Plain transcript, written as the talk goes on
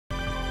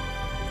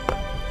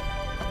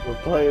We're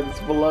playing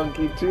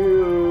Spelunky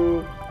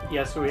 2!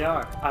 Yes, we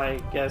are. I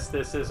guess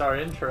this is our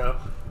intro.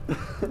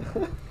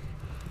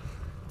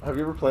 Have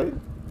you ever played?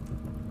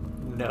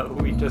 No,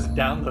 we just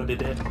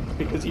downloaded it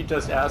because you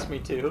just asked me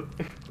to.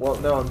 Well,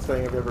 no, I'm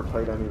saying have you ever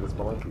played any of the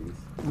Spelunkys?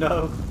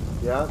 No.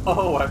 Yeah?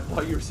 Oh, I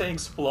thought you were saying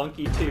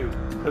Spelunky 2,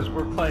 because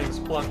we're playing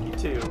Spelunky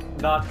 2,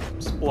 not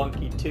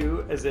Spelunky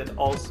 2, as in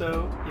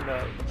also, you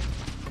know,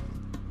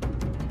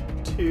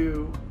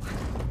 2.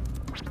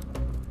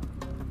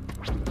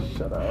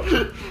 Shut up.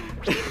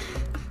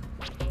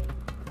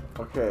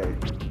 Okay.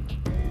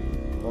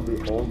 Well,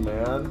 the old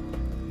man?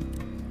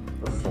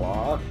 The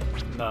sloth?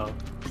 No.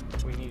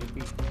 We need to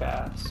be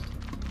fast.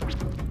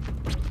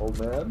 Old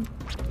man?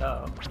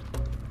 No.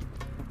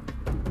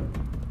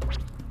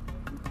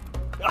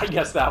 I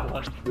guess that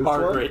one. This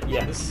Margaret, one?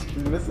 yes.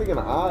 He's missing an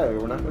eye.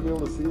 We're not gonna be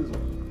able to see his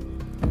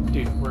one.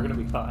 Dude, we're gonna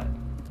be fine.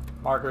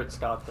 Margaret's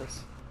got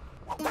this.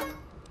 What the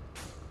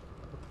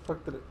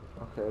fuck did it...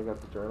 Okay, I got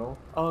the journal.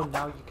 Oh,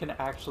 now you can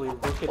actually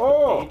look at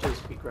Oh! the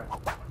pages we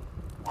grabbed.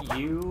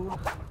 You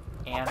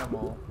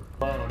animal.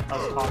 Alone. I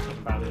was talking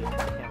about it. I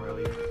can't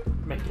really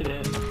make it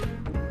in.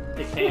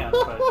 It can,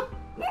 but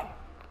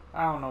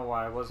I don't know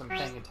why I wasn't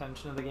paying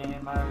attention to the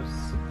game.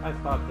 I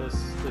thought this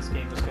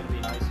game was gonna be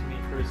nice to me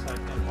for a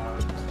second while I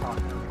was just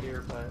talking over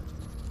here, but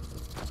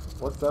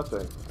What's that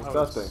thing? What's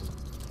that thing?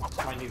 it's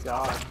my new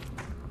god.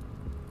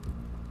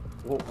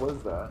 What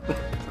was that?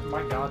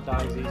 My god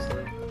dies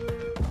easily. I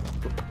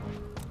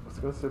was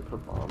gonna say put a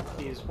bomb.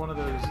 He's one of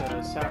those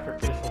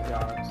sacrificial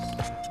gods.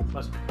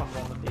 Must become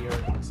one with the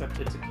earth, except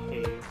it's a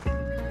cave.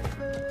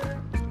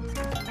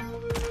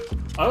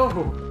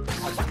 Oh!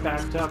 I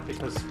backed up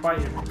because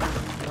spider.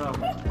 No,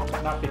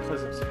 not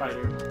because of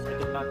spider. I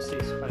did not see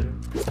spider.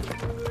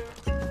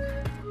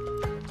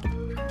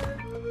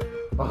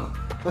 Oh,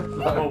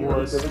 What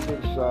was? Gonna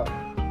get shot.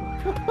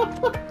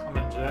 I'm a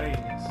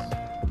James.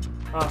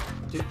 Oh,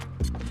 dude.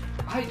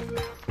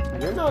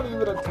 You're not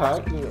even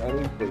attacking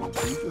anything.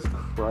 Jesus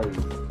Christ.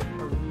 I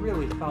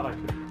really thought I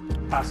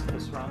could pass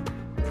this run.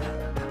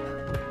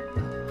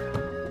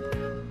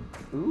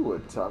 Ooh, a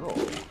tunnel.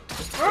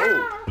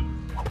 Oh.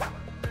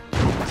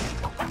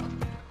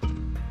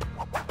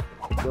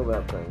 Kill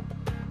that thing.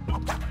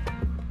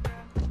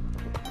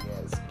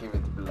 Yes, give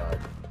it blood.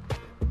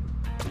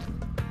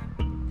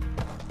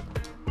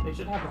 They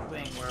should have a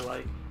thing where,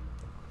 like,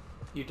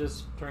 you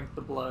just drink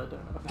the blood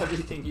of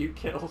everything you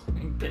kill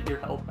and get your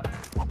health back.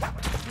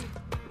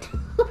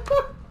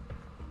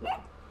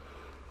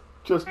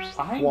 Just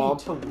I need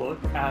to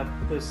look at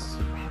this,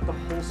 at the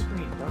whole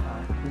screen, don't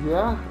I?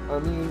 Yeah, I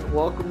mean,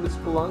 welcome to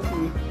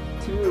Spelunky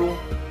 2.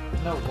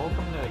 No,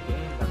 welcome to a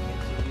game that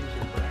makes you use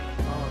your brain.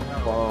 Oh no.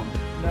 Bomb.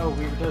 No,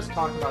 we were just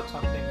talking about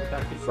something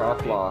that could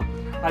Soft drive me. law.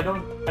 I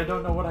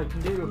don't know what I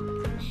can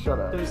do. Shut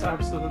up. There's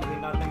absolutely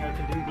nothing I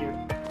can do here.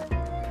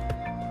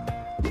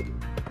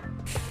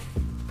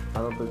 I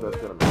don't think that's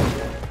gonna make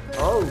it.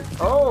 Oh!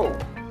 Oh!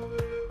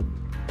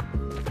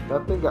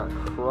 That thing got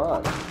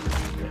crushed.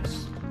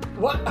 Yes.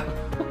 What?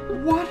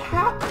 What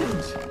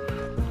happened?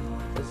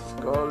 The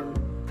skull.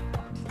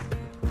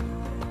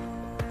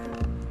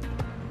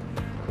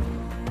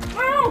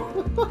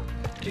 Ow!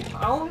 Dude,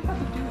 all I have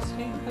to do is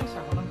stay in place. I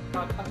want to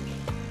not touch.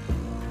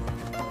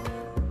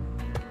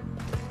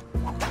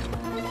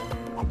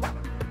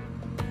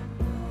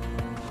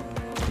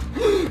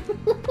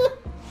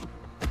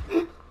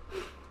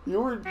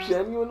 You were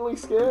genuinely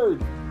scared.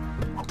 Get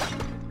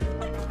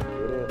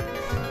it.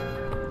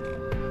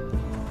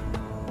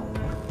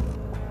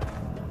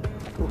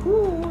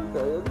 Woohoo!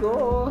 There you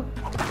go.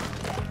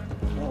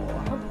 Oh,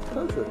 how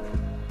does it?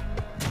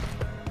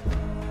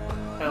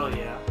 Hell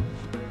yeah.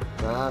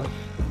 Nah.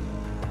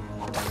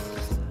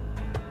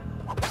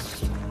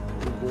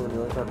 What are you doing?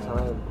 You ain't got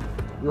time.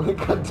 You ain't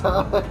got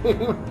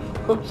time.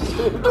 Oh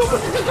shit.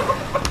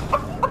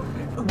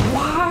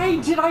 Why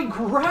did I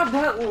grab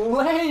that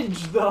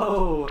ledge,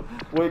 though?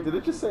 Wait, did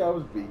it just say I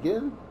was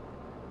vegan?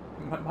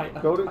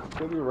 Go to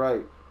your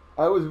right.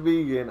 I was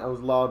vegan. I was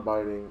loud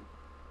biting.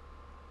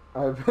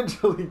 I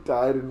eventually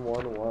died in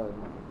 1-1.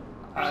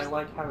 I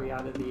like how he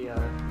added the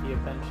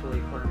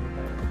eventually for me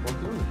there. Well,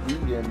 he was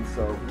vegan,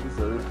 so he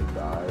deserves to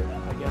die.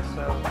 I guess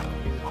so.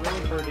 He's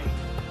really hurting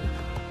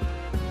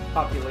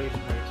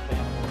population rates of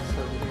animals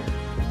over here.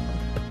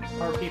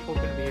 Our people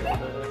can be able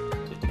to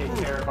take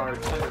care of our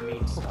tender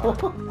meat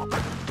stock.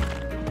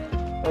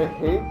 I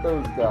hate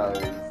those guys.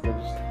 They're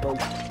just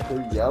like,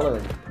 they're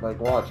yelling. Like,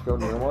 watch, go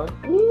near one.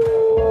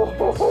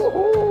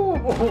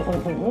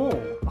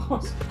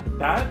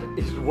 That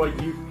is what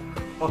you...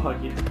 Oh,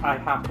 I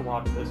have to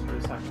watch this for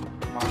a second.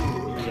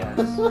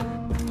 Yes.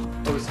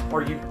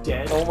 Are you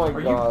dead? Oh my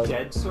God. Are you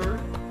dead, sir?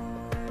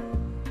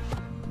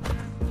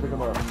 Pick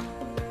him up.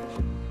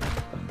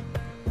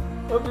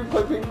 Let me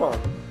play ping pong.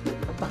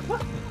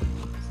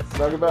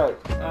 Smack it back.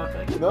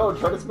 Thank you. No,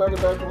 try to smack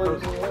it back from in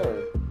the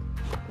air.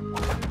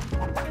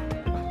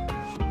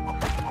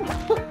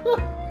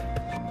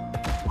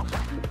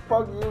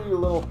 Fuck you, you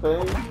little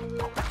thing.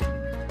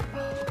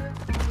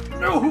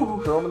 No!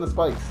 Throw him in the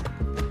spikes.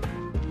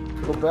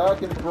 Go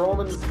back and throw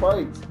him in the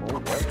spikes. Oh,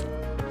 what?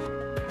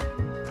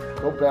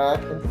 Go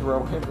back and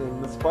throw him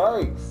in the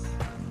spikes.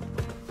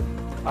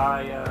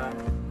 I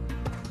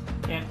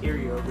can't hear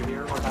you over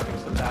here. We're having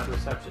some bad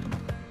reception.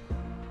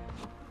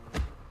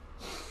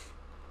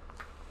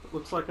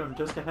 Looks like I'm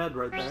just ahead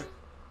right there.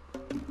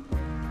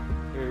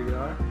 Here you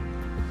are.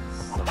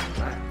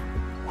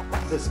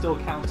 This still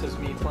counts as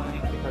me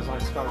playing because I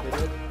started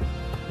it.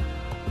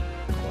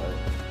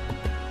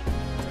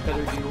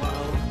 Better do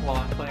well while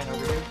I'm playing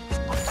over here.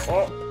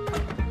 Oh!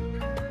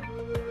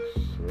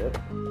 Shit.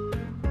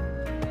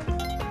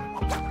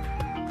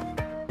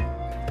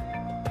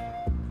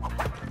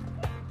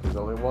 There's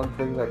only one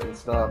thing that can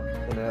stop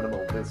an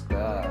animal this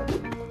bad.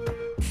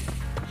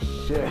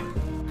 Shit.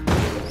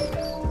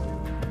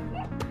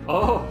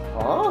 Oh!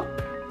 Huh?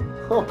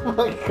 Oh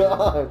my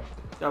god!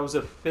 That was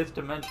a fifth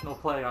dimensional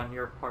play on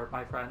your part,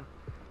 my friend.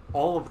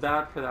 All of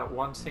that for that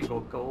one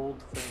single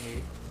gold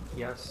thingy.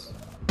 Yes.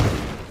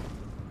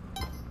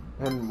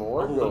 And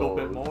more gold. A little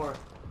bit more.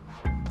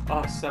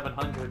 Oh,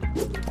 700.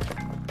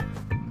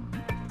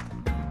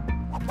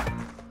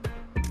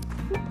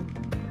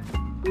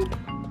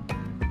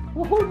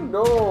 Oh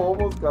no,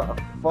 almost got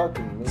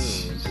fucking me,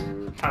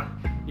 dude.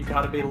 You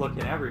gotta be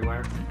looking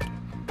everywhere.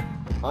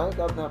 I ain't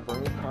got that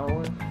brain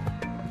power.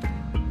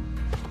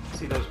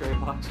 See those gray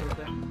blocks over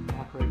there?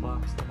 Not gray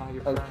blocks, they're not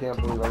your friends. I can't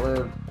believe I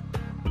lived.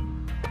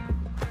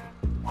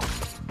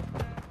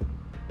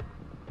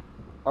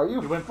 Are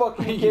you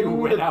fucking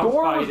kidding me? The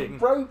door was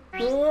right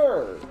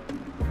there!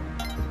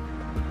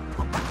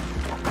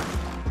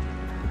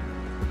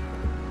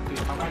 Dude,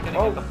 how am I gonna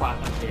get the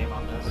platinum game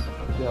on this?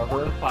 Yeah,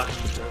 the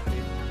platinum trophy.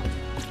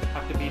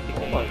 Have to beat the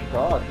game. Oh my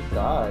god, he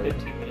died.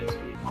 15 minutes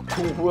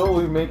speed. Will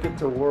we make it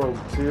to World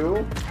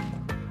 2?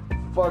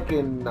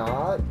 Fucking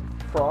not,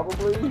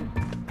 probably.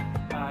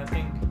 I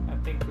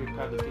think we've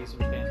got a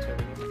decent chance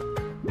over here.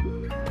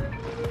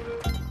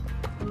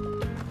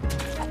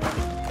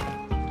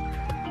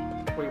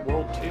 Wait,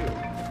 World 2?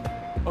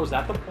 Oh, is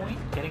that the point?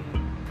 Getting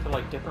to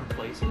like different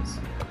places?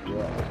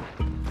 Yeah.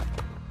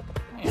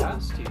 I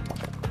asked you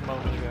a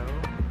moment ago.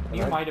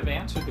 You might have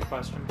answered the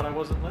question, but I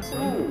wasn't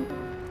listening.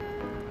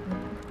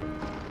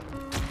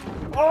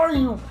 Ooh. Are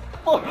you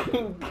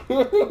fucking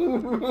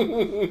kidding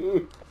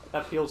me?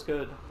 That feels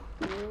good.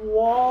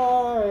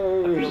 Why?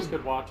 That feels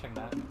good watching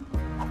that.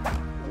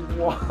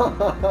 Why?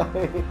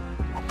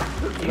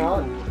 It's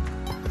not.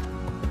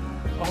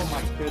 Oh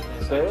my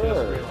goodness! There. I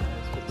just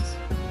realized it's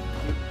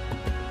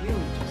you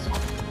really just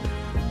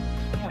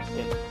can't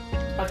get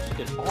touched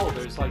at all.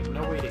 There's like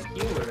no way to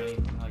heal or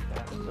anything like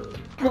that.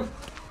 So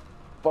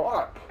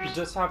Fuck. you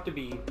just have to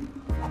be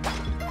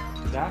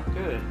that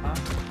good, huh?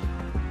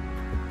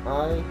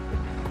 I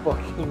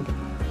fucking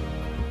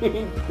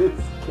hate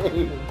this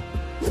game.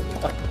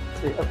 God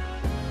damn.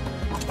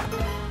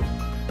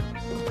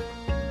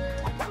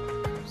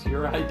 It was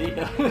your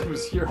idea. It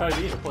was your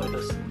idea to play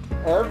this.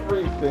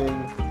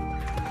 Everything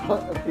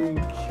fucking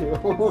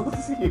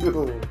kills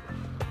you.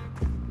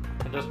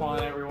 I just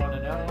want everyone to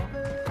know.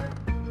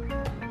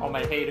 All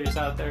my haters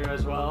out there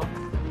as well.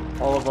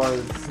 All of our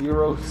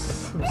 0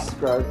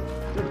 subscribers.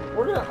 Dude,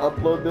 we're gonna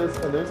upload this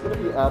and there's gonna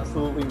be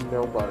absolutely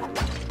nobody.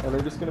 And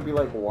they're just gonna be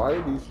like, why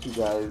are these two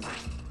guys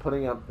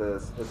putting up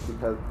this? It's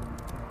because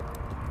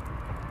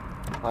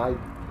I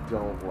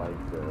don't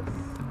like this.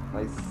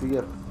 I see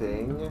a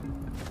thing.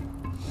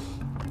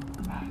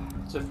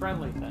 It's a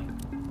friendly thing.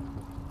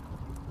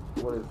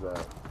 What is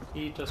that?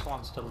 He just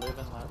wants to live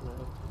and let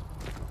live.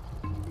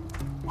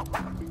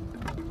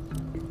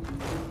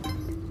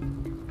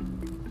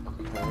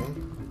 Okay.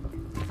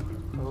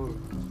 Oh,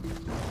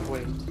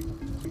 wait.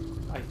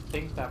 I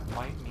think that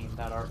might mean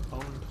that our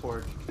own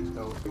torch can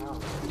go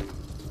out.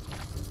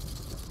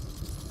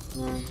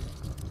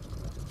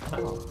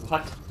 Oh,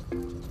 what?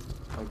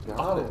 I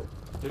got it.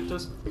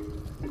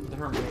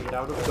 They're made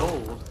out of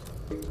gold.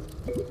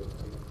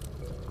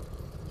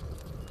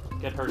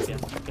 Get hurt again.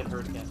 Get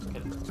hurt again.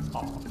 Get hurt.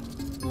 Oh.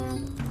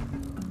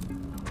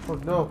 Oh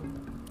no.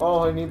 Oh,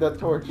 I need that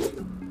torch.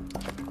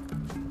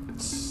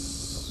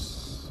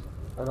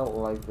 I don't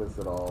like this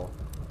at all.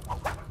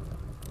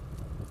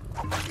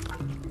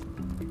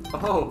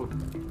 Oh,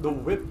 the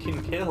whip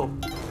can kill.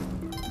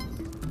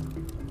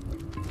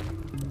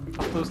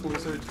 Oh, those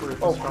lizards were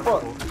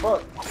indestructible.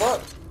 Fuck.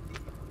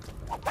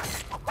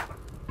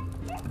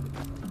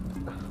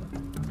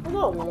 I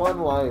got 1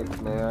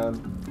 life,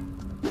 man.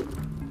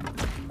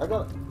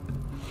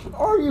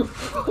 Are you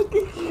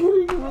fucking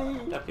kidding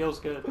me? That feels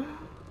good.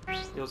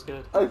 Feels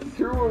good. I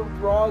threw a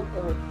rock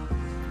and it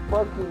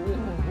fucking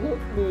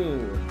hit me.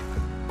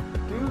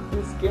 Dude,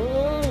 this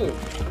game.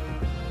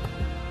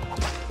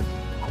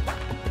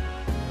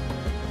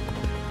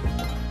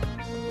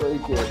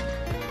 Break it.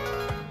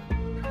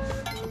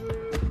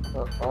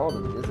 Oh, the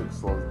music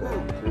slows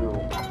down too.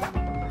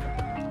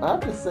 I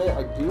have to say,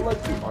 I do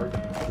like the art.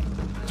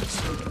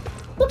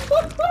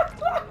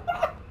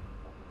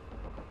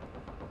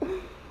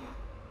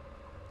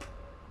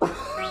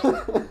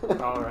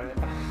 Alright.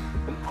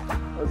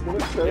 I was gonna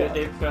say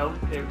it felt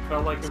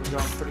like it was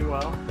going pretty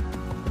well.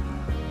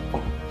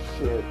 Oh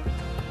shit.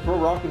 Throw a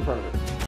rock in front of it.